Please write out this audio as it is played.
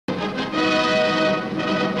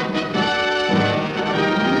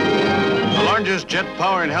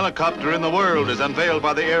jet-powered helicopter in the world is unveiled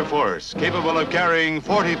by the Air Force. Capable of carrying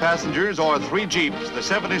 40 passengers or 3 jeeps, the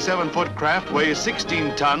 77-foot craft weighs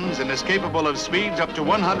 16 tons and is capable of speeds up to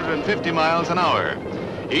 150 miles an hour.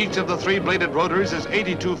 Each of the 3-bladed rotors is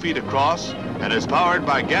 82 feet across and is powered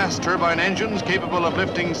by gas turbine engines capable of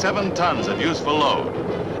lifting 7 tons of useful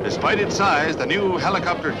load. Despite its size, the new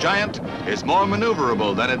helicopter giant is more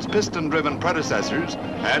maneuverable than its piston-driven predecessors,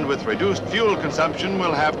 and with reduced fuel consumption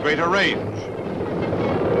will have greater range.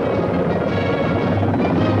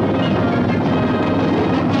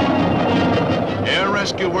 Air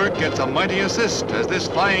rescue work gets a mighty assist as this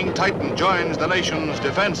flying titan joins the nation's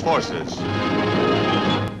defense forces.